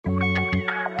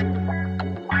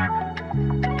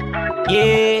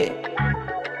Yeah.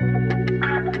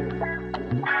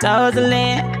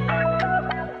 Hustlin.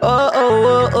 Oh, oh,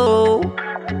 oh, oh.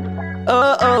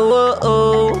 Oh, oh, oh,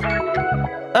 oh.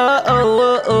 Oh, oh,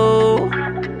 oh, oh.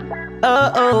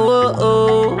 Oh, oh, oh,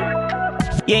 oh.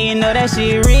 Yeah, you know that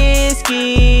shit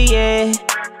risky, yeah.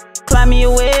 Climb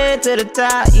your way to the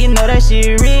top, you know that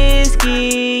shit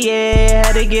risky, yeah.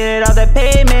 Had to get all the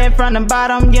payment from the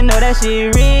bottom, you know that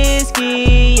shit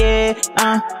risky, yeah.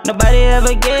 Nobody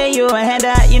ever gave you a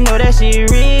handout, you know that shit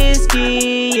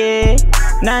risky, yeah.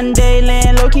 Nothing daily,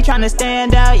 low-key tryna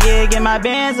stand out, yeah. Get my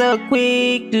bands up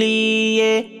quickly,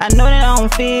 yeah. I know they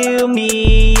don't feel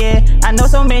me, yeah. I know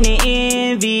so many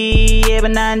envy, yeah.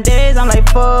 But nowadays I'm like,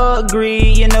 fuck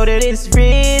greed, you know that it's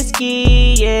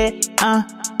risky, yeah.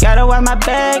 Gotta watch my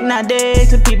back nowadays,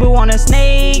 cause people wanna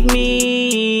snake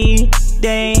me.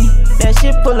 Dang, that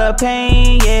shit full of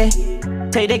pain, yeah.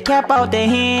 Take the cap out the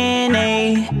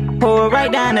hen, pour it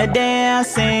right down the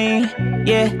dancing.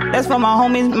 Yeah, that's for my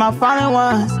homies, my fallen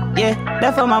ones. Yeah,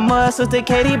 that's for my mud sister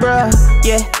Katie, bruh.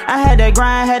 Yeah, I had to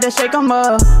grind, had to shake 'em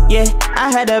up. Yeah, I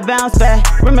had to bounce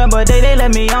back. Remember they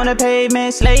left me on the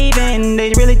pavement slaving.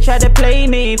 They really tried to play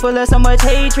me, full of so much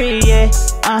hatred, yeah.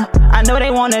 I know they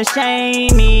wanna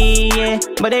shame me, yeah,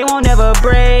 but they won't ever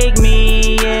break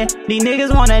me, yeah. These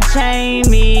niggas wanna chain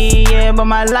me, yeah, but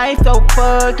my life so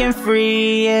fucking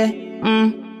free, yeah.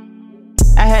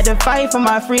 I had to fight for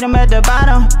my freedom at the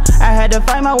bottom. I had to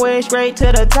fight my way straight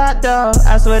to the top, though.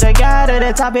 I swear to God, at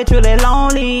the top it's really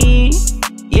lonely,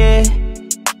 yeah.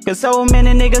 Cause so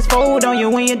many niggas fold on you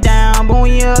when you're down, but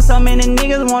when you're up, so many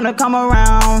niggas wanna come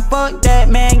around. Fuck that,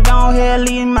 man, gon' ahead,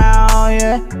 leave him out,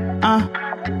 yeah.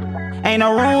 Ain't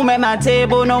no room at my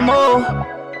table no more,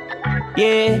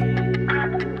 yeah.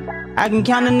 I can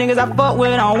count the niggas I fuck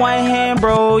with on one hand,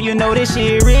 bro. You know this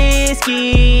shit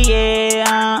risky,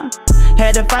 yeah.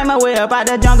 Had to fight my way up out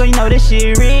the jungle, you know this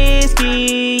shit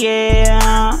risky,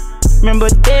 yeah. Remember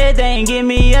that they ain't give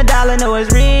me $1, know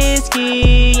it's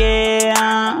risky,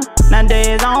 yeah.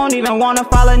 Nowadays I don't even wanna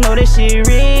follow, know this shit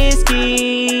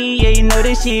risky, yeah. You know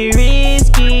this shit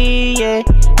risky, yeah.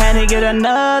 Had to get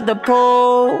another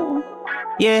pole,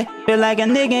 yeah. Feel like a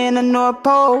nigga in the North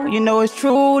Pole, you know it's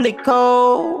truly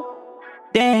cold.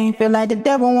 Dang, feel like the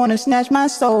devil wanna snatch my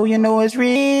soul, you know it's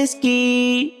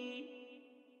risky.